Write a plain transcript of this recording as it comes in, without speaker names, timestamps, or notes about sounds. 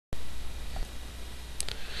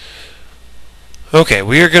Okay,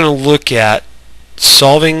 we are going to look at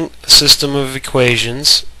solving a system of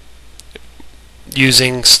equations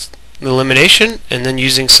using elimination and then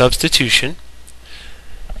using substitution.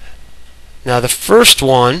 Now the first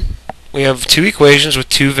one, we have two equations with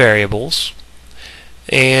two variables,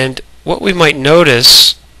 and what we might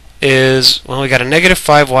notice is, well, we got a negative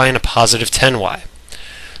 5y and a positive 10y.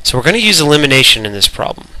 So we're going to use elimination in this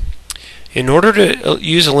problem. In order to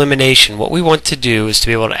use elimination, what we want to do is to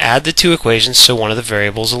be able to add the two equations so one of the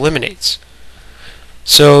variables eliminates.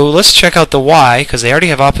 So let's check out the y, because they already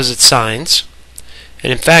have opposite signs.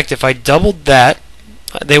 And in fact, if I doubled that,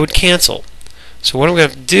 they would cancel. So what I'm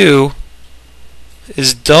going to do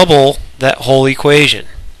is double that whole equation.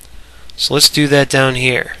 So let's do that down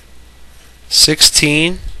here.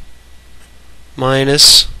 16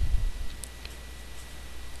 minus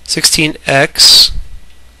 16x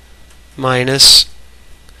minus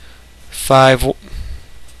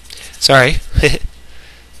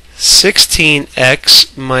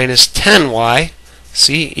 16x minus 10y,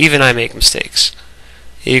 see, even I make mistakes,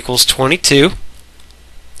 equals 22,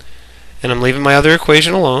 and I'm leaving my other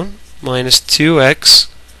equation alone, minus 2x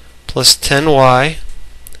plus 10y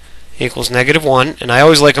equals negative 1, and I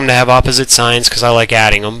always like them to have opposite signs because I like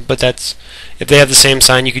adding them, but that's, if they have the same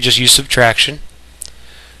sign, you could just use subtraction.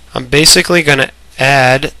 I'm basically going to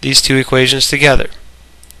add these two equations together.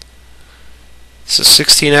 So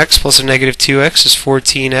 16x plus a negative 2x is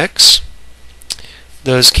 14x.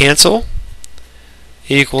 Those cancel.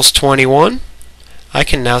 Equals 21. I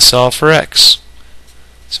can now solve for x.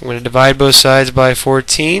 So I'm going to divide both sides by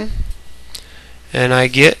 14, and I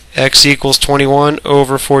get x equals 21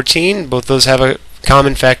 over 14. Both those have a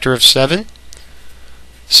common factor of 7.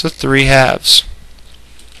 So 3/2.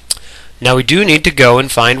 Now we do need to go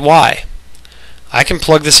and find y. I can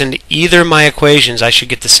plug this into either of my equations. I should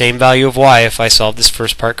get the same value of y if I solve this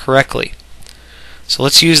first part correctly. So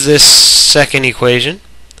let's use this second equation.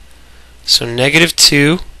 So negative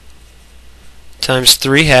 2 times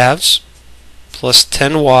 3/2 plus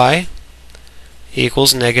 10y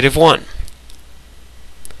equals negative 1.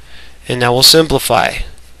 And now we'll simplify.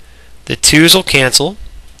 The 2's will cancel.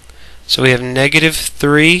 So we have negative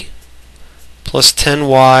 3 plus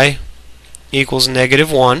 10y equals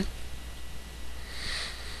negative 1.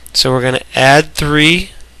 So we're going to add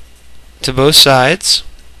 3 to both sides.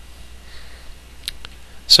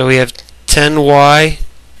 So we have 10y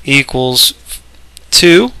equals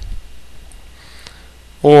 2.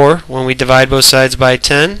 Or when we divide both sides by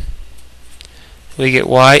 10, we get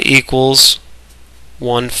y equals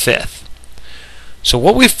 1/5. So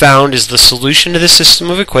what we've found is the solution to the system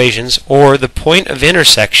of equations, or the point of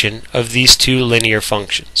intersection of these two linear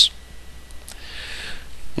functions.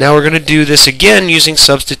 Now we're going to do this again using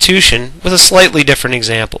substitution with a slightly different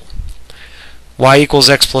example. Y equals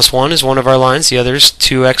x plus 1 is one of our lines. The other is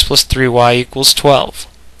 2x plus 3y equals 12.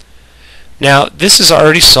 Now this is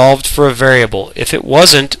already solved for a variable. If it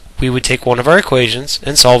wasn't, we would take one of our equations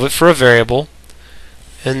and solve it for a variable,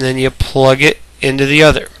 and then you plug it into the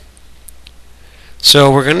other. So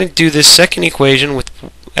we're going to do this second equation with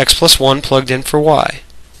x plus 1 plugged in for y.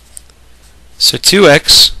 So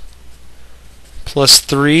 2x plus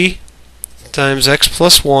 3 times x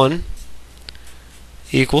plus 1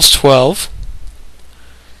 equals 12.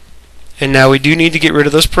 And now we do need to get rid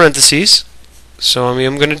of those parentheses. So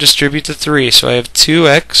I'm going to distribute the 3. So I have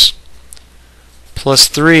 2x plus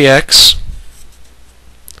 3x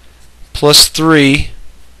plus 3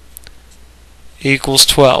 equals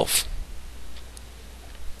 12.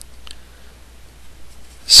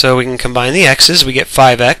 So we can combine the x's. We get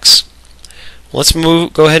 5x. Let's go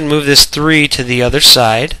ahead and move this 3 to the other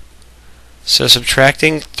side. So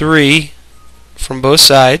subtracting 3 from both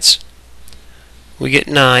sides, we get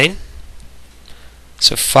 9.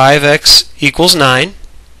 So 5x equals 9.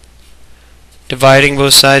 Dividing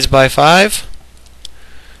both sides by 5,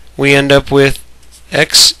 we end up with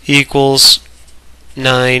x equals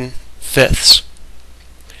 9/5.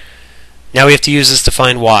 Now we have to use this to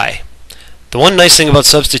find y. The one nice thing about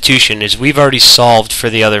substitution is we've already solved for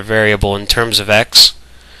the other variable in terms of x.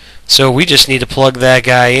 So we just need to plug that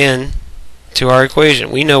guy in to our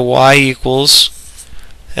equation. We know y equals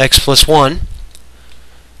x plus 1.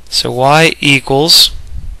 So y equals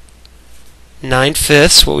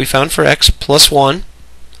 9/5, what we found for x, plus 1,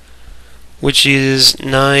 which is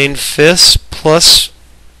 9/5 plus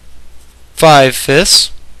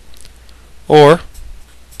 5/5, or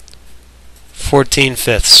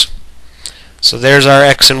 14/5. So there's our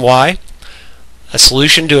x and y. A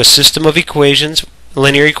solution to a system of equations,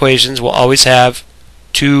 linear equations, will always have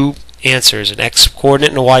two answers, an x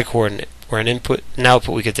coordinate and a y coordinate, or an input and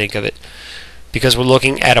output, we could think of it. because we're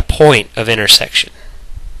looking at a point of intersection.